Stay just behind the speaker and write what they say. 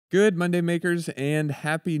Good Monday makers and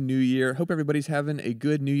happy new year. Hope everybody's having a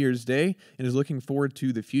good New Year's Day and is looking forward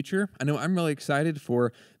to the future. I know I'm really excited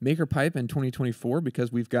for MakerPipe in 2024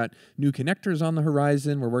 because we've got new connectors on the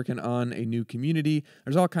horizon. We're working on a new community.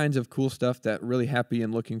 There's all kinds of cool stuff that really happy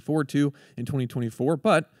and looking forward to in 2024.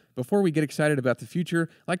 But before we get excited about the future,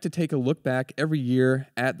 I like to take a look back every year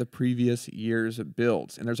at the previous year's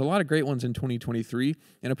builds. And there's a lot of great ones in 2023.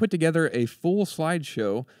 And I put together a full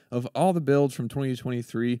slideshow of all the builds from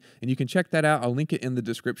 2023. And you can check that out. I'll link it in the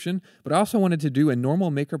description. But I also wanted to do a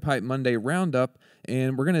normal MakerPipe Monday roundup.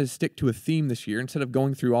 And we're going to stick to a theme this year instead of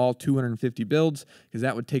going through all 250 builds, because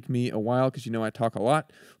that would take me a while because you know I talk a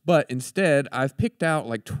lot. But instead, I've picked out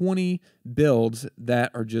like 20 builds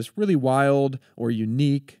that are just really wild or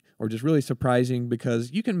unique or just really surprising,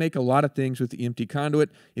 because you can make a lot of things with the EMT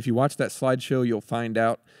Conduit. If you watch that slideshow, you'll find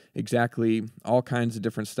out exactly all kinds of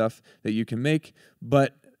different stuff that you can make.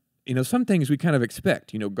 But, you know, some things we kind of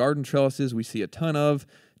expect. You know, garden trellises, we see a ton of.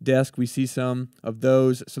 Desk, we see some of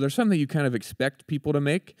those. So there's some that you kind of expect people to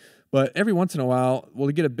make. But every once in a while, we'll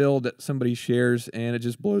get a build that somebody shares, and it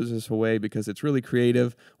just blows us away because it's really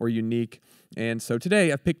creative or unique. And so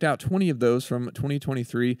today I've picked out 20 of those from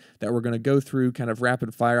 2023 that we're going to go through kind of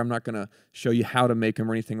rapid fire. I'm not going to show you how to make them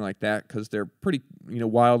or anything like that because they're pretty,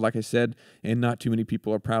 wild, like I said, and not too many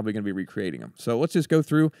people are probably going to be recreating them. So let's just go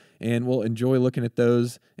through and we'll enjoy looking at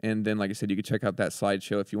those. And then, like I said, you can check out that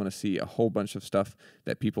slideshow if you want to see a whole bunch of stuff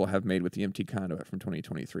that people have made with the EMT Conduit from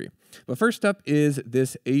 2023. But first up is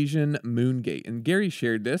this Asian moon gate. And Gary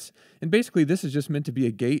shared this. And basically this is just meant to be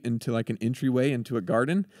a gate into like an entryway into a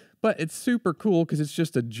garden. But it's super cool because it's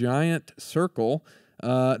just a giant circle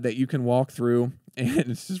that you can walk through.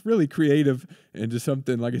 And it's just really creative and just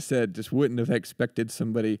something, like I said, just wouldn't have expected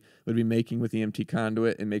somebody would be making with the EMT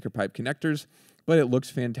Conduit and MakerPipe connectors. But it looks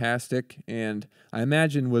fantastic, and I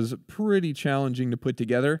imagine was pretty challenging to put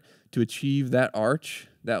together to achieve that arch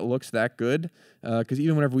that looks that good. Because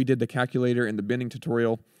even whenever we did the calculator and the bending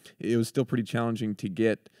tutorial, it was still pretty challenging to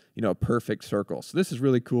get a perfect circle. So this is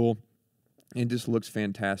really cool. And just looks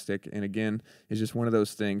fantastic. And again, it's just one of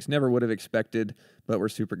those things. Never would have expected, but we're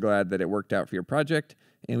super glad that it worked out for your project.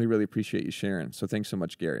 And we really appreciate you sharing. So thanks so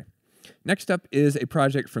much, Gary. Next up is a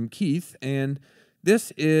project from Keith. And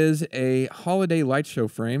this is a holiday light show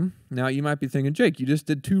frame. Now, you might be thinking, Jake, you just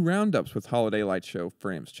did 2 roundups with holiday light show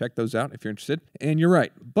frames. Check those out if you're interested. And you're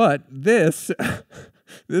right. But this,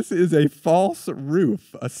 this is a false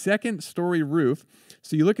roof, a 2nd-story roof.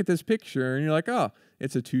 So you look at this picture and you're like, oh,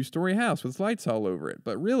 it's a 2-story house with lights all over it.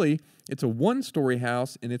 But really, it's a 1-story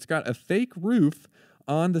house, and it's got a fake roof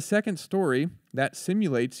on the 2nd story that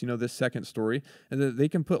simulates, this 2nd story, and that they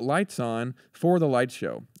can put lights on for the light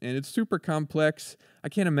show. And it's super complex. I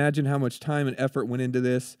can't imagine how much time and effort went into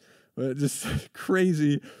this. But just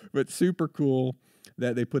crazy, but super cool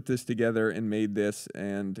that they put this together and made this.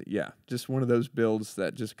 And yeah, just one of those builds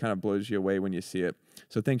that just kind of blows you away when you see it.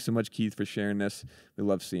 So thanks so much, Keith, for sharing this. We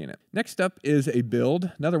love seeing it. Next up is a build,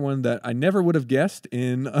 another one that I never would have guessed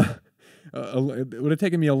in. It would have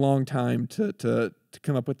taken me a long time to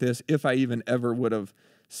come up with this if I even ever would have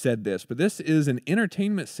said this. But this is an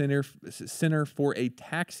entertainment center for a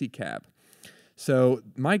taxi cab. So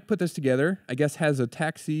Mike put this together, I guess has a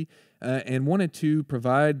taxi and wanted to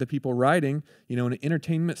provide the people riding, an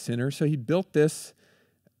entertainment center. So he built this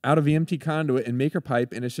out of EMT Conduit and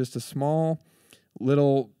MakerPipe, and it's just a small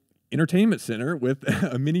little entertainment center with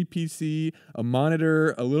a mini PC, a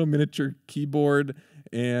monitor, a little miniature keyboard,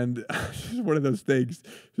 and just one of those things.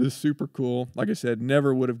 Just super cool. Like I said,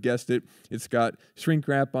 never would have guessed it. It's got shrink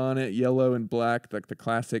wrap on it, yellow and black, like the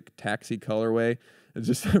classic taxi colorway. It's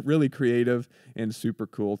just really creative and super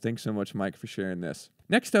cool. Thanks so much, Mike, for sharing this.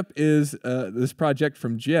 Next up is this project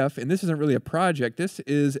from Jeff, and this isn't really a project. This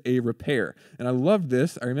is a repair, and I love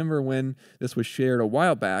this. I remember when this was shared a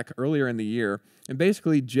while back, earlier in the year, and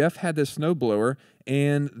basically Jeff had this snowblower,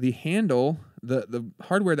 and the handle, the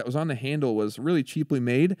hardware that was on the handle was really cheaply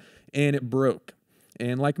made, and it broke.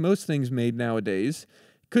 And like most things made nowadays,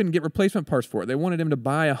 couldn't get replacement parts for it. They wanted him to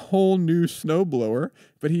buy a whole new snowblower,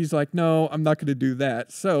 but he's like, no, I'm not going to do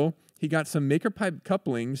that. So he got some MakerPipe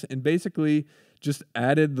couplings and basically just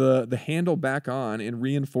added the handle back on and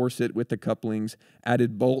reinforced it with the couplings,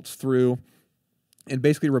 added bolts through, and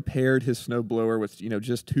basically repaired his snowblower with,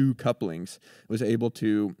 just 2 couplings. Was able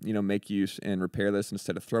to, make use and repair this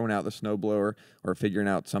instead of throwing out the snowblower or figuring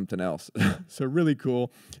out something else. So really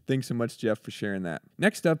cool. Thanks so much, Jeff, for sharing that.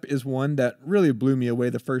 Next up is one that really blew me away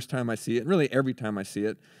the first time I see it, and really every time I see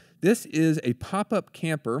it. This is a pop-up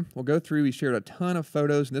camper. We'll go through. He shared a ton of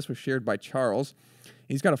photos, and this was shared by Charles.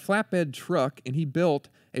 He's got a flatbed truck, and he built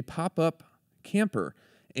a pop-up camper.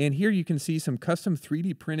 And here you can see some custom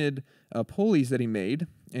 3D printed pulleys that he made,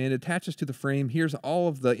 and attaches to the frame. Here's all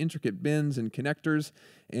of the intricate bends and connectors.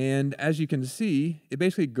 And as you can see, it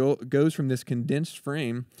basically goes from this condensed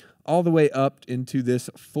frame all the way up into this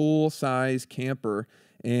full-size camper.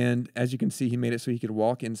 And as you can see, he made it so he could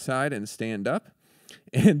walk inside and stand up.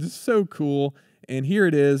 And it's so cool. And here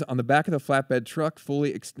it is on the back of the flatbed truck,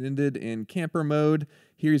 fully extended in camper mode.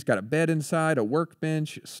 Here he's got a bed inside, a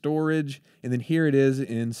workbench, storage, and then here it is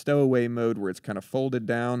in stowaway mode where it's kind of folded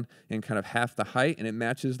down and kind of half the height, and it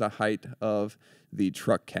matches the height of the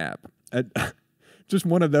truck cab. Just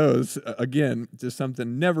one of those, again, just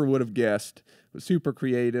something never would have guessed. It was super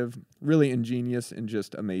creative, really ingenious, and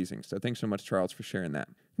just amazing. So thanks so much, Charles, for sharing that.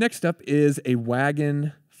 Next up is a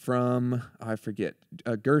wagon from, I forget,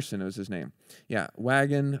 Gerson was his name. Yeah,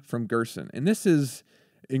 wagon from Gerson. And this is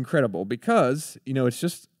incredible because, it's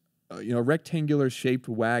just, a rectangular shaped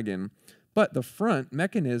wagon, but the front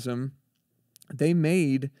mechanism, they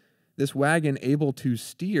made this wagon able to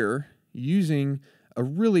steer using a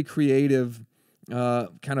really creative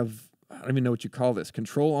kind of, I don't even know what you call this,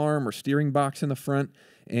 control arm or steering box in the front.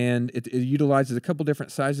 And it utilizes a couple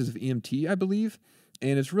different sizes of EMT, I believe.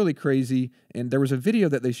 And it's really crazy. And there was a video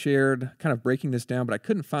that they shared kind of breaking this down, but I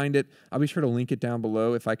couldn't find it. I'll be sure to link it down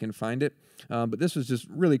below if I can find it. But this was just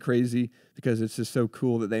really crazy because it's just so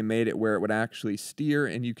cool that they made it where it would actually steer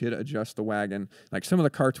and you could adjust the wagon. Like some of the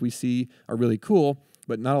carts we see are really cool,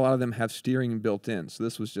 but not a lot of them have steering built in. So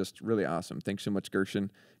this was just really awesome. Thanks so much, Gerson,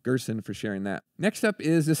 for sharing that. Next up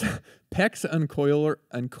is this PEX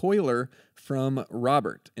uncoiler from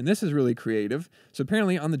Robert. And this is really creative. So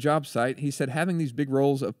apparently on the job site, he said having these big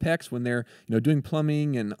rolls of PEX when they're doing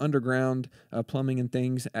plumbing and underground plumbing and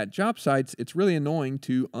things at job sites, it's really annoying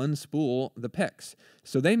to unspool the PEX.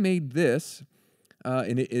 So they made this,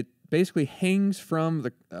 and it basically hangs from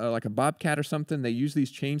the like a bobcat or something. They use these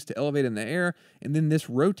chains to elevate in the air, and then this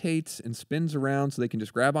rotates and spins around so they can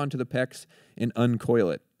just grab onto the PEX and uncoil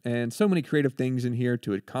it. And so many creative things in here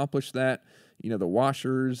to accomplish that. The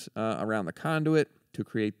washers around the conduit to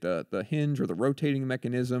create the hinge or the rotating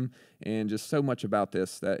mechanism, and just so much about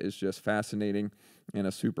this that is just fascinating and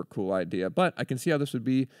a super cool idea. But I can see how this would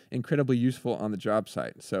be incredibly useful on the job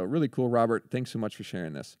site. So really cool, Robert. Thanks so much for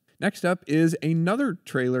sharing this. Next up is another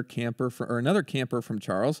camper from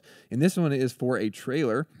Charles, and this one is for a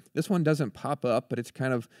trailer. This one doesn't pop up, but it's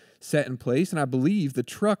kind of set in place, and I believe the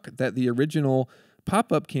truck that the original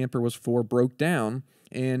pop-up camper was for broke down,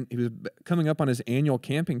 and he was coming up on his annual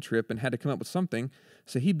camping trip and had to come up with something,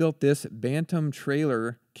 so he built this Bantam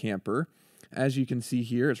trailer camper. As you can see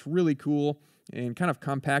here, it's really cool and kind of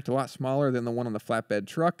compact, a lot smaller than the one on the flatbed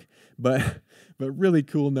truck, but really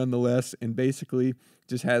cool nonetheless, and basically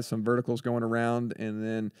just has some verticals going around and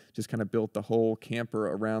then just kind of built the whole camper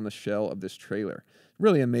around the shell of this trailer.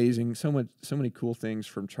 Really amazing. So many cool things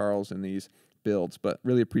from Charles in these builds, but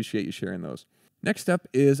really appreciate you sharing those. Next up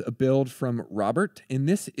is a build from Robert, and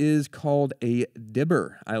this is called a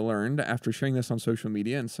dibber, I learned after sharing this on social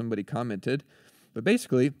media, and somebody commented. But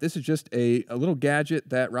basically, this is just a little gadget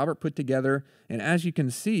that Robert put together, and as you can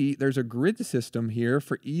see, there's a grid system here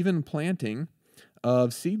for even planting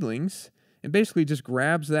of seedlings, and basically just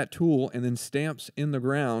grabs that tool and then stamps in the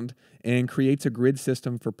ground and creates a grid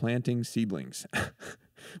system for planting seedlings.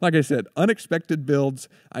 Like I said, unexpected builds.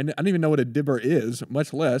 I don't even know what a dibber is,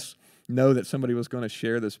 much less know that somebody was going to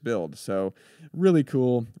share this build. So really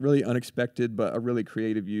cool, really unexpected, but a really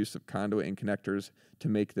creative use of conduit and connectors to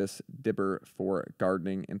make this dibber for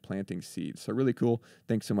gardening and planting seeds. So really cool.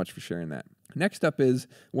 Thanks so much for sharing that. Next up is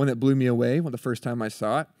one that blew me away the first time I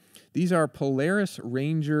saw it. These are Polaris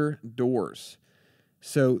Ranger doors.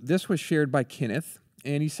 So this was shared by Kenneth,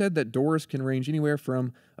 and he said that doors can range anywhere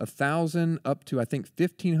from $1,000 up to, I think,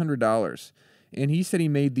 $1,500. And he said he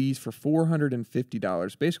made these for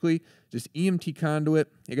 $450. Basically, just EMT conduit.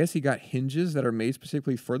 I guess he got hinges that are made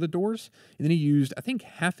specifically for the doors. And then he used, I think,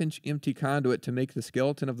 1/2-inch EMT conduit to make the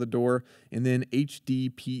skeleton of the door, and then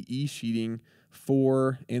HDPE sheeting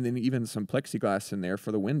and then even some plexiglass in there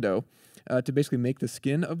for the window to basically make the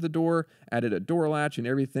skin of the door, added a door latch and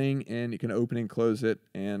everything, and you can open and close it,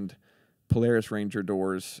 and Polaris Ranger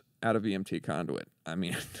doors out of EMT conduit. I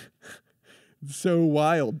mean... So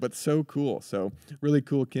wild, but so cool. So really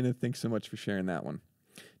cool, Kenneth. Thanks so much for sharing that one.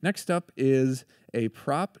 Next up is a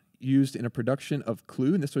prop used in a production of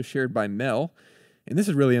Clue, and this was shared by Mel. And this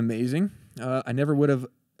is really amazing. I never would have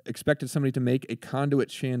expected somebody to make a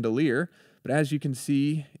conduit chandelier, but as you can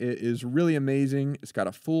see, it is really amazing. It's got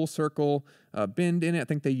a full circle bend in it. I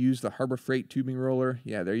think they used the Harbor Freight tubing roller.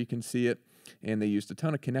 Yeah, there you can see it. And they used a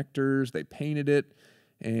ton of connectors. They painted it.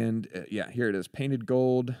 And yeah, here it is, painted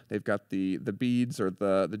gold. They've got the beads or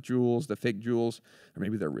the jewels, the fake jewels, or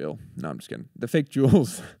maybe they're real. No, I'm just kidding. The fake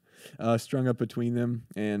jewels strung up between them,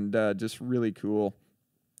 and just really cool.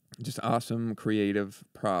 Just awesome, creative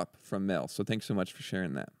prop from Mel. So thanks so much for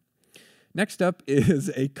sharing that. Next up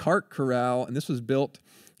is a cart corral, and this was built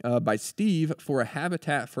by Steve for a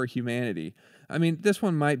Habitat for Humanity. I mean, this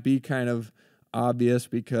one might be kind of obvious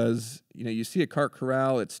because, you know, you see a cart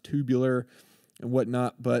corral, it's tubular and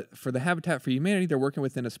whatnot, but for the Habitat for Humanity, they're working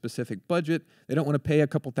within a specific budget. They don't want to pay a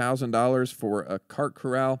couple $1,000s for a cart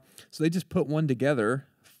corral, so they just put one together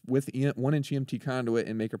with 1-inch EMT conduit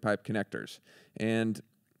and maker pipe connectors. And,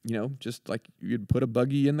 you know, just like you'd put a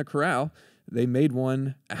buggy in the corral, they made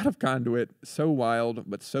one out of conduit. So wild,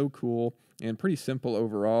 but so cool and pretty simple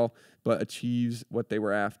overall, but achieves what they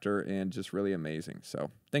were after and just really amazing. So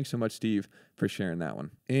thanks so much, Steve, for sharing that one.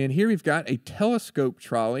 And here we've got a telescope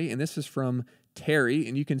trolley, and this is from Terry,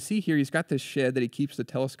 and you can see here he's got this shed that he keeps the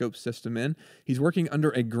telescope system in. He's working under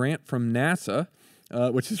a grant from NASA,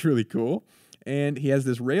 which is really cool. And he has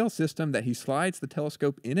this rail system that he slides the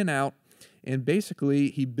telescope in and out, and basically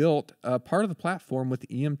he built part of the platform with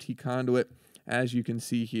EMT conduit, as you can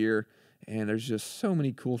see here. And there's just so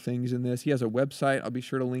many cool things in this. He has a website I'll be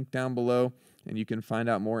sure to link down below, and you can find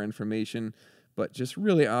out more information. But just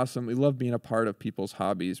really awesome. We love being a part of people's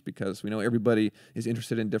hobbies because we know everybody is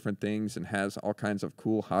interested in different things and has all kinds of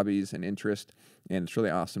cool hobbies and interest. And it's really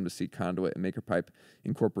awesome to see conduit and maker pipe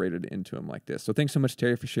incorporated into them like this. So thanks so much,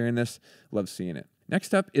 Terry, for sharing this. Love seeing it.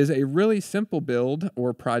 Next up is a really simple build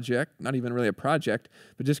or project, not even really a project,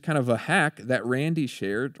 but just kind of a hack that Randy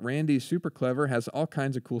shared. Randy's super clever, has all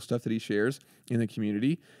kinds of cool stuff that he shares in the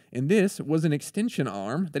community. And this was an extension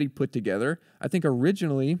arm that he put together. I think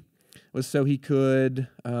originally was so he could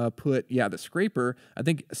put, the scraper, I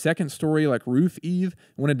think second story like roof eave,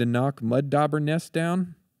 wanted to knock mud dauber nests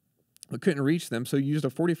down, but couldn't reach them. So he used a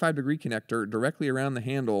 45-degree connector directly around the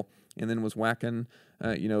handle and then was whacking,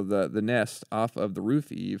 the nest off of the roof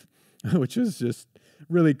eave, which is just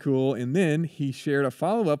really cool. And then he shared a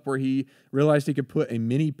follow-up where he realized he could put a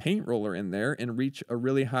mini paint roller in there and reach a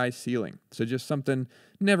really high ceiling. So just something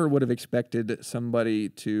never would have expected somebody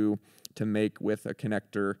to make with a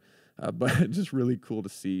connector, but just really cool to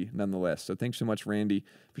see nonetheless. So thanks so much, Randy,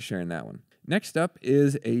 for sharing that one. Next up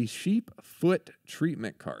is a sheep foot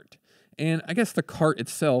treatment cart. And I guess the cart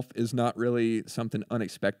itself is not really something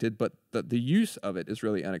unexpected, but the use of it is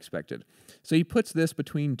really unexpected. So he puts this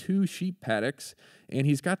between two sheep paddocks, and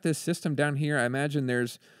he's got this system down here. I imagine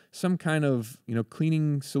there's some kind of,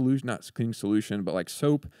 cleaning solution, not cleaning solution, but like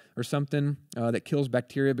soap or something that kills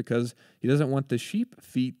bacteria because he doesn't want the sheep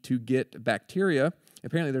feet to get bacteria.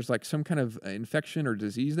 Apparently there's like some kind of infection or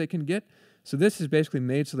disease they can get. So this is basically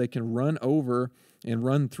made so they can run over and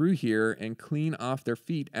run through here and clean off their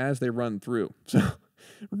feet as they run through. So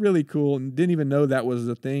really cool, and didn't even know that was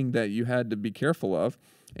a thing that you had to be careful of.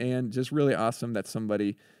 And just really awesome that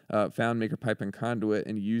somebody found maker pipe and conduit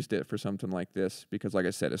and used it for something like this, because like I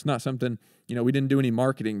said, it's not something, we didn't do any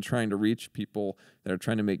marketing trying to reach people that are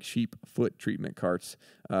trying to make sheep foot treatment carts.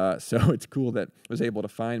 So it's cool that I was able to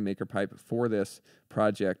find maker pipe for this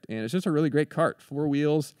project. And it's just a really great cart, 4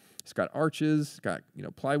 wheels. It's got arches, it's got,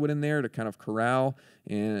 plywood in there to kind of corral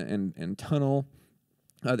and tunnel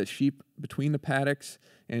the sheep between the paddocks,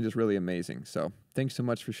 and just really amazing. So thanks so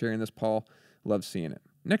much for sharing this, Paul. Love seeing it.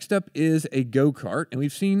 Next up is a go-kart, and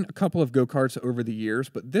we've seen a couple of go-karts over the years,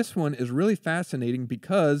 but this one is really fascinating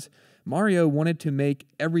because Mario wanted to make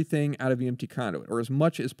everything out of EMT conduit, or as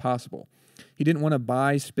much as possible. He didn't want to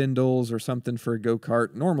buy spindles or something for a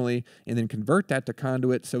go-kart normally and then convert that to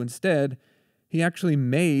conduit, so instead he actually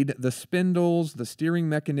made the spindles, the steering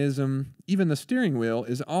mechanism, even the steering wheel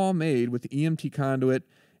is all made with EMT conduit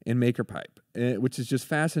and maker pipe, which is just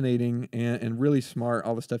fascinating and really smart,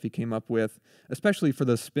 all the stuff he came up with, especially for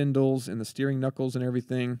the spindles and the steering knuckles and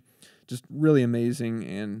everything. Just really amazing,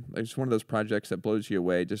 and it's one of those projects that blows you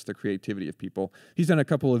away, just the creativity of people. He's done a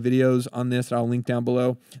couple of videos on this that I'll link down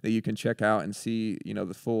below that you can check out and see,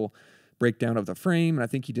 the full breakdown of the frame, and I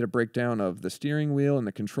think he did a breakdown of the steering wheel and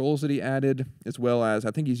the controls that he added, as well as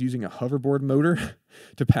I think he's using a hoverboard motor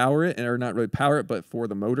to power it, or not really power it, but for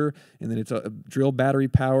the motor, and then it's a drill battery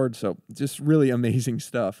powered, so just really amazing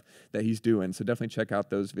stuff that he's doing. So definitely check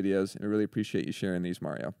out those videos, and I really appreciate you sharing these,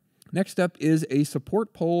 Mario. Next up is a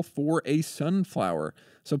support pole for a sunflower.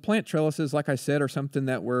 So plant trellises, like I said, are something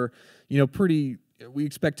that were, pretty we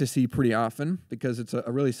expect to see pretty often because it's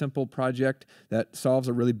a really simple project that solves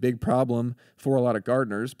a really big problem for a lot of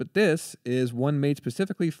gardeners. But this is one made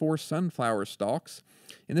specifically for sunflower stalks.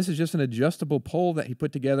 And this is just an adjustable pole that he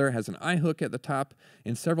put together. It has an eye hook at the top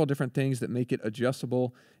and several different things that make it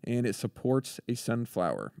adjustable, and it supports a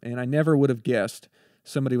sunflower. And I never would have guessed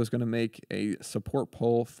somebody was going to make a support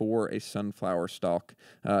pole for a sunflower stalk.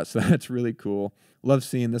 So that's really cool. Love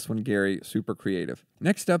seeing this one, Gary. Super creative.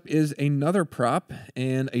 Next up is another prop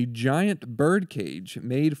and a giant bird cage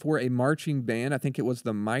made for a marching band. I think it was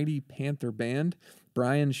the Mighty Panther Band.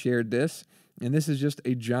 Brian shared this. And this is just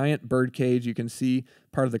a giant bird cage. You can see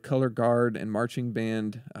part of the color guard and marching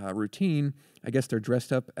band routine. I guess they're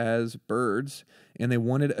dressed up as birds, and they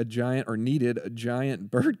wanted a giant, or needed a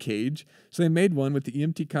giant bird cage. So they made one with the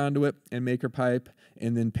EMT Conduit and maker pipe,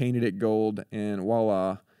 and then painted it gold, and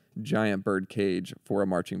voila, giant bird cage for a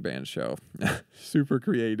marching band show. Super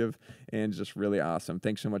creative and just really awesome.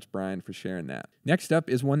 Thanks so much, Brian, for sharing that. Next up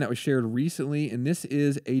is one that was shared recently, and this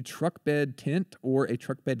is a truck bed tent or a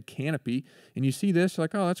truck bed canopy. And you see this,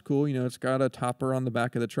 like, oh, that's cool. You know, it's got a topper on the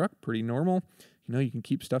back of the truck, pretty normal. You know, you can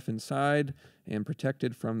keep stuff inside and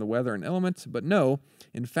protected from the weather and elements. But no,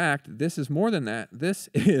 in fact, this is more than that. This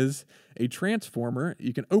is a transformer.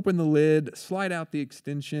 You can open the lid, slide out the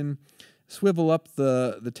extension, swivel up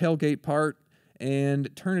the tailgate part,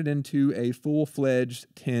 and turn it into a full-fledged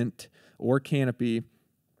tent or canopy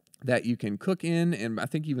that you can cook in. And I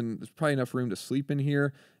think even there's probably enough room to sleep in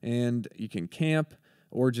here, and you can camp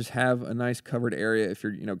or just have a nice covered area. If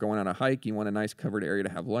you're, going on a hike, you want a nice covered area to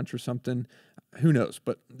have lunch or something. Who knows?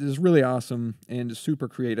 But this is really awesome and super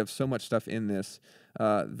creative. So much stuff in this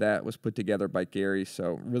that was put together by Gary.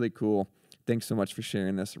 So really cool. Thanks so much for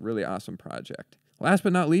sharing this. Really awesome project. Last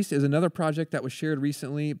but not least is another project that was shared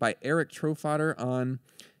recently by Eric Trofader on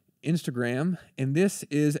Instagram, and this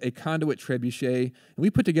is a conduit trebuchet. And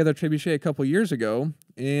we put together a trebuchet a couple years ago,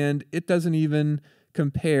 and it doesn't even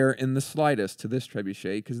compare in the slightest to this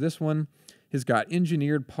trebuchet, because this one has got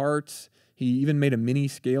engineered parts. He even made a mini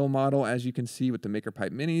scale model, as you can see with the Maker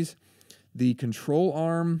Pipe Minis. The control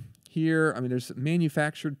arm here, I mean, there's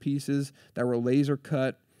manufactured pieces that were laser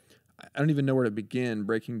cut. I don't even know where to begin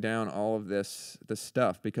breaking down all of this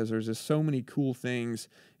stuff, because there's just so many cool things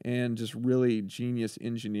and just really genius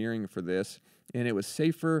engineering for this. And it was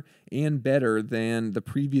safer and better than the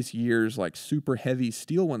previous year's like super heavy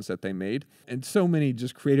steel ones that they made. And so many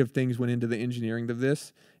just creative things went into the engineering of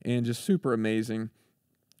this, and just super amazing.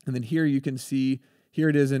 And then here you can see, here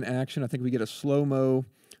it is in action. I think we get a slow-mo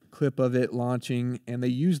clip of it launching, and they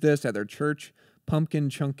use this at their church pumpkin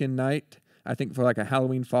chunkin' night, I think for like a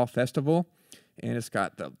Halloween fall festival. And it's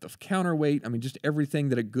got the counterweight. I mean, just everything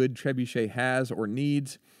that a good trebuchet has or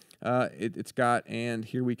needs. It's got, and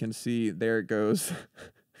here we can see, there it goes,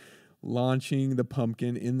 launching the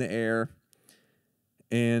pumpkin in the air.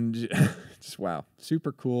 And just, wow,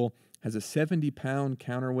 super cool. Has a 70-pound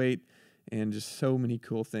counterweight, and just so many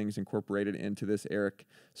cool things incorporated into this, Eric.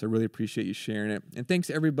 So really appreciate you sharing it. And thanks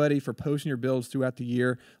everybody for posting your builds throughout the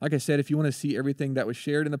year. Like I said, if you want to see everything that was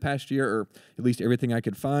shared in the past year, or at least everything I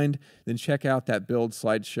could find, then check out that build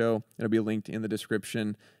slideshow. It'll be linked in the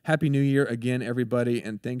description. Happy New Year again, everybody.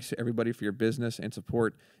 And thanks to everybody for your business and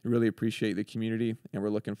support. We really appreciate the community, and we're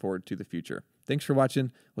looking forward to the future. Thanks for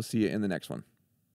watching. We'll see you in the next one.